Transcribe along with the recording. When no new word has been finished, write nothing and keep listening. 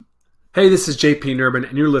Hey, this is JP Nerbun,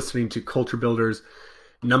 and you're listening to Culture Builders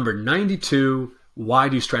number 92, Why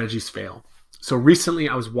Do Strategies Fail? So recently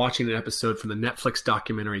I was watching an episode from the Netflix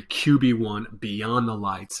documentary QB1 Beyond the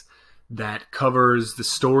Lights that covers the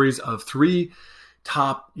stories of three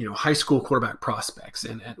top high school quarterback prospects.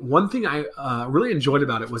 And one thing I really enjoyed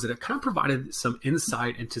about it was that it kind of provided some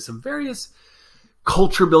insight into some various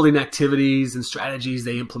culture building activities and strategies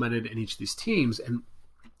they implemented in each of these teams. And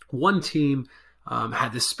one team had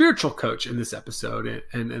this spiritual coach in this episode,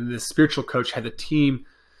 and this spiritual coach had the team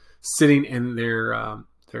sitting in their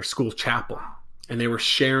school chapel, and they were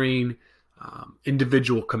sharing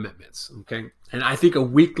individual commitments. Okay, and I think a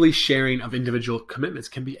weekly sharing of individual commitments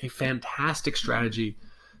can be a fantastic strategy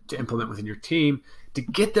to implement within your team to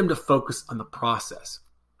get them to focus on the process.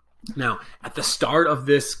 Now, at the start of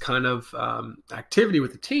this kind of activity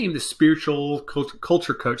with the team, the spiritual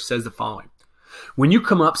culture coach says the following: when you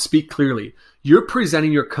come up, speak clearly. You're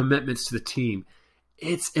presenting your commitments to the team.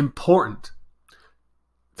 It's important.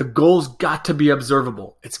 The goal's got to be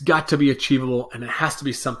observable. It's got to be achievable, and it has to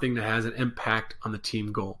be something that has an impact on the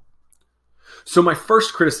team goal. So my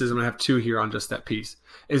first criticism, I have two here on just that piece,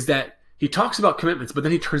 is that he talks about commitments, but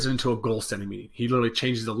then he turns it into a goal-setting meeting. He literally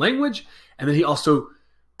changes the language, and then he also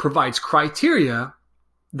provides criteria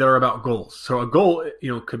that are about goals. So a goal,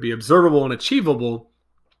 could be observable and achievable,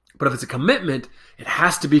 but if it's a commitment, it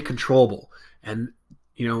has to be controllable. And,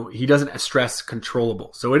 he doesn't stress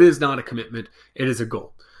controllable. So it is not a commitment. It is a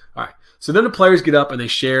goal. All right. So then the players get up and they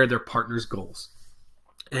share their partner's goals.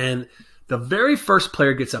 And the very first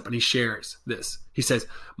player gets up and he shares this. He says,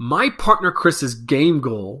 my partner Chris's game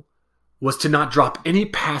goal was to not drop any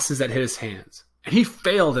passes that hit his hands. And he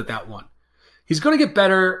failed at that one. He's going to get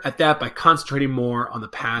better at that by concentrating more on the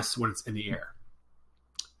pass when it's in the air.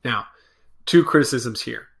 Now, two criticisms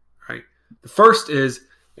here. Right. The first is,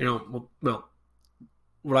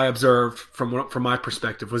 what I observed from my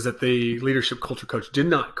perspective was that the leadership culture coach did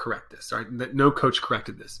not correct this. Right, that no coach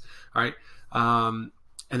corrected this. All right, and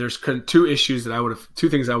there's two things I would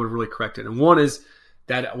have really corrected. And one is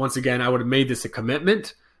that once again I would have made this a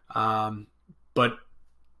commitment, but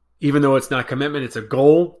even though it's not a commitment, it's a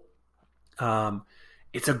goal.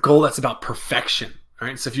 It's a goal that's about perfection. All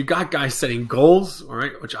right, so if you got guys setting goals, all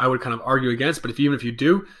right, which I would kind of argue against, but even if you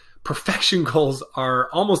do, perfection goals are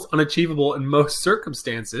almost unachievable in most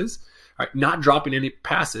circumstances, right? Not dropping any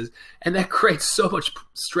passes, and that creates so much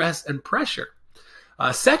stress and pressure.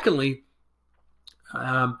 Secondly,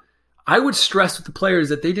 I would stress with the players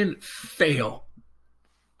that they didn't fail.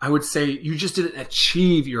 I would say you just didn't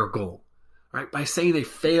achieve your goal, right? By saying they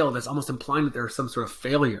failed, that's almost implying that there's some sort of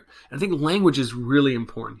failure. And I think language is really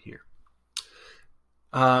important here.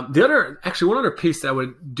 One other piece that I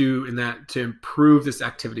would do in that to improve this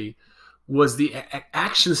activity was the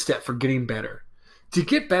action step for getting better. To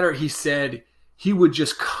get better, he said he would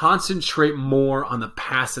just concentrate more on the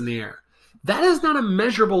pass in the air. That is not a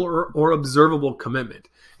measurable or observable commitment.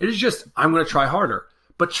 It is just, I'm going to try harder.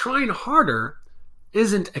 But trying harder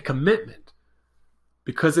isn't a commitment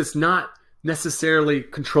because it's not necessarily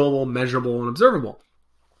controllable, measurable, and observable.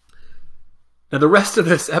 Now, the rest of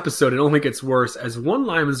this episode, it only gets worse, as one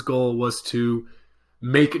lineman's goal was to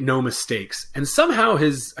make no mistakes. And somehow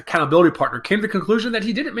his accountability partner came to the conclusion that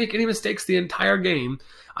he didn't make any mistakes the entire game.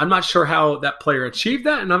 I'm not sure how that player achieved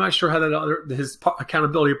that, and I'm not sure how his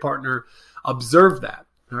accountability partner observed that.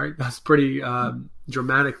 All right, that's pretty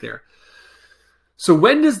dramatic there. So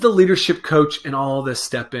when does the leadership coach in all this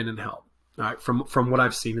step in and help? All right, from what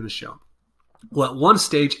I've seen in the show. Well, at one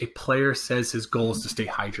stage, a player says his goal is to stay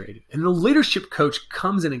hydrated. And the leadership coach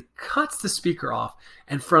comes in and cuts the speaker off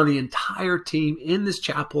in front of the entire team in this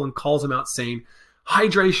chapel and calls him out saying,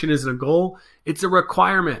 hydration isn't a goal, it's a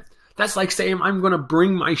requirement. That's like saying, I'm going to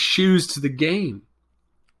bring my shoes to the game.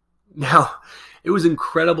 Now, it was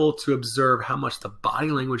incredible to observe how much the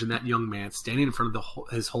body language in that young man standing in front of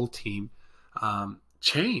his whole team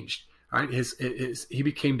changed. Right? He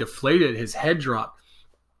became deflated, his head dropped.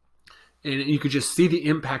 And you could just see the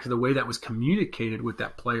impact of the way that was communicated with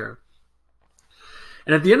that player.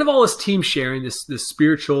 And at the end of all this team sharing, this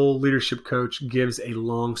spiritual leadership coach gives a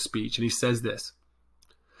long speech. And he says this: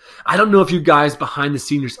 I don't know if you guys behind the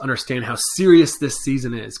scenes understand how serious this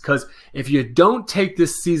season is. Because if you don't take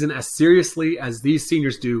this season as seriously as these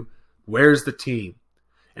seniors do, where's the team?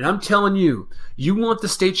 And I'm telling you, you want the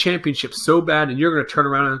state championship so bad, and you're going to turn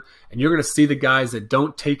around and you're going to see the guys that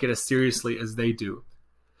don't take it as seriously as they do.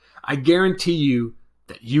 I guarantee you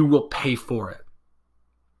that you will pay for it.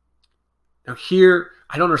 Now here,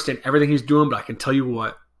 I don't understand everything he's doing, but I can tell you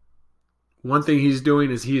what. One thing he's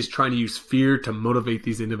doing is he is trying to use fear to motivate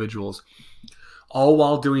these individuals. all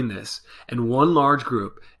while doing this in one large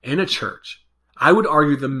group in a church, I would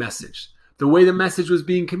argue the message, the way the message was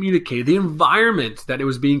being communicated, the environment that it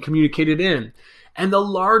was being communicated in, and the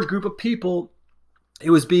large group of people it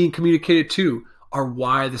was being communicated to are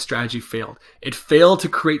why the strategy failed. It failed to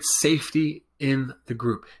create safety in the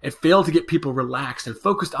group. It failed to get people relaxed and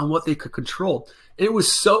focused on what they could control. It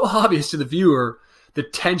was so obvious to the viewer, the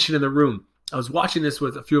tension in the room. I was watching this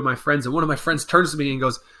with a few of my friends, and one of my friends turns to me and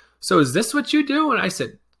goes, "So is this what you do?" And I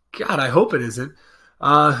said, "God, I hope it isn't."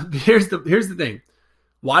 Here's the thing.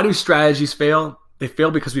 Why do strategies fail? They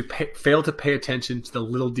fail because we fail to pay attention to the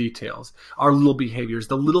little details, our little behaviors,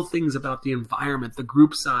 the little things about the environment, the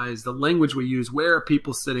group size, the language we use, where are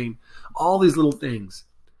people sitting, all these little things.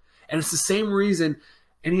 And it's the same reason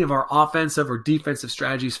any of our offensive or defensive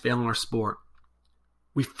strategies fail in our sport.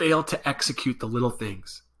 We fail to execute the little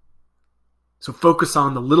things. So focus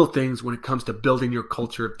on the little things when it comes to building your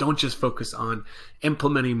culture. Don't just focus on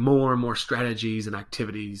implementing more and more strategies and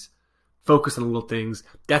activities. Focus on the little things.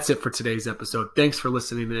 That's it for today's episode. Thanks for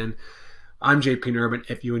listening in. I'm JP Nerbun.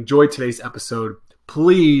 If you enjoyed today's episode,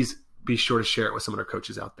 please be sure to share it with some other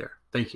coaches out there.